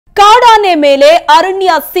ಆನೆ ಮೇಲೆ ಅರಣ್ಯ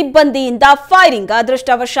ಸಿಬ್ಬಂದಿಯಿಂದ ಫೈರಿಂಗ್.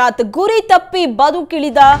 ಅದೃಷ್ಟವಶಾತ್ ಗುರಿ ತಪ್ಪಿ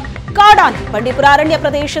ಬದುಕಿಳಿದ ಕಾಡಾನೆ. ಬಂಡೀಪುರ ಅರಣ್ಯ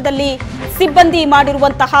ಪ್ರದೇಶದಲ್ಲಿ ಸಿಬ್ಬಂದಿ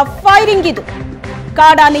ಮಾಡಿರುವಂತಹ ಫೈರಿಂಗ್ ಇದು.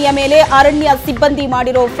 ಕಾಡಾನೆಯ ಮೇಲೆ ಅರಣ್ಯ ಸಿಬ್ಬಂದಿ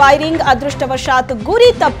ಮಾಡಿರೋ ಫೈರಿಂಗ್. ಅದೃಷ್ಟವಶಾತ್ ಗುರಿ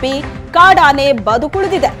ತಪ್ಪಿ ಕಾಡಾನೆ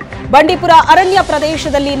ಬದುಕುಳಿದಿದೆ. ಬಂಡೀಪುರ ಅರಣ್ಯ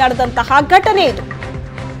ಪ್ರದೇಶದಲ್ಲಿ ನಡೆದಂತಹ ಘಟನೆ ಇದು.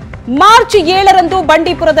 ಮಾರ್ಚ್ 7ರಂದು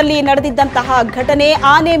ಬಂಡೀಪುರದಲ್ಲಿ ನಡೆದಿದ್ದಂತಹ ಘಟನೆ.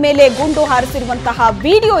 ಆನೆ ಮೇಲೆ ಗುಂಡು ಹಾರಿಸಿರುವಂತಹ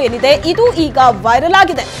ವಿಡಿಯೋ ಏನಿದೆ ಇದು ಈಗ ವೈರಲ್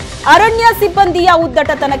ಆಗಿದೆ. ಅರಣ್ಯ ಸಿಬ್ಬಂದಿಯ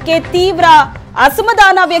ಉದ್ದಟತನಕ್ಕೆ ತೀವ್ರ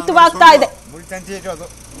ಅಸಮಾಧಾನ ವ್ಯಕ್ತವಾಗ್ತಾ ಇದೆ.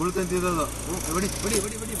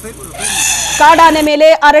 ಕಾಡಾನೆ ಮೇಲೆ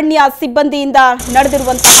ಅರಣ್ಯ ಸಿಬ್ಬಂದಿಯಿಂದ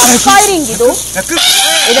ನಡೆದಿರುವಂತಹ ಫೈರಿಂಗ್ ಇದು.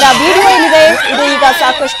 ಇದರ ವಿಡಿಯೋ ಏನಿದೆ ಇದು ಈಗ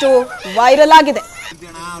ಸಾಕಷ್ಟು ವೈರಲ್ ಆಗಿದೆ.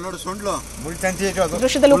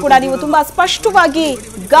 ದೃಶ್ಯದಲ್ಲೂ ಕೂಡ ನೀವು ತುಂಬಾ ಸ್ಪಷ್ಟವಾಗಿ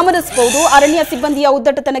ಗಮನಿಸಬಹುದು. ಅರಣ್ಯ ಸಿಬ್ಬಂದಿಯ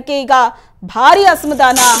ಉದ್ದಟತನಕ್ಕೆ ಈಗ ಭಾರಿ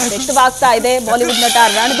ಅಸಮಾಧಾನ ವ್ಯಕ್ತವಾಗ್ತಾ ಇದೆ. ಬಾಲಿವುಡ್ ನಟ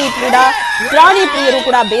ರಣದೀಪ್ ಕೂಡ, ಪ್ರಾಣಿ ಪ್ರಿಯರು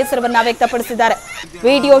ಕೂಡ ಬೇಸರವನ್ನ ವ್ಯಕ್ತಪಡಿಸಿದ್ದಾರೆ.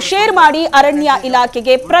 ವಿಡಿಯೋ ಶೇರ್ ಮಾಡಿ ಅರಣ್ಯ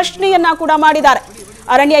ಇಲಾಖೆಗೆ ಪ್ರಶ್ನೆಯನ್ನ ಕೂಡ ಮಾಡಿದ್ದಾರೆ.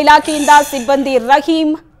 ಅರಣ್ಯ ಇಲಾಖೆಯಿಂದ ಸಿಬ್ಬಂದಿ ರಹೀಂ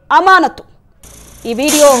ಅಮಾನತು. ಈ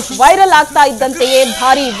ವಿಡಿಯೋ ವೈರಲ್ ಆಗ್ತಾ ಇದ್ದಂತೆಯೇ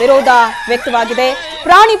ಭಾರಿ ವಿರೋಧ ವ್ಯಕ್ತವಾಗಿದೆ.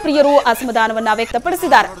 ಪ್ರಾಣಿ ಪ್ರಿಯರು ಅಸಮಾಧಾನವನ್ನ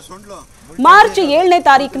ವ್ಯಕ್ತಪಡಿಸಿದ್ದಾರೆ. ಮಾರ್ಚ್ 7ನೇ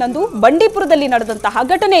ತಾರೀಕಿನಂದು ಬಂಡೀಪುರದಲ್ಲಿ ನಡೆದಂತಹ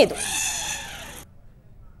ಘಟನೆ ಇದು.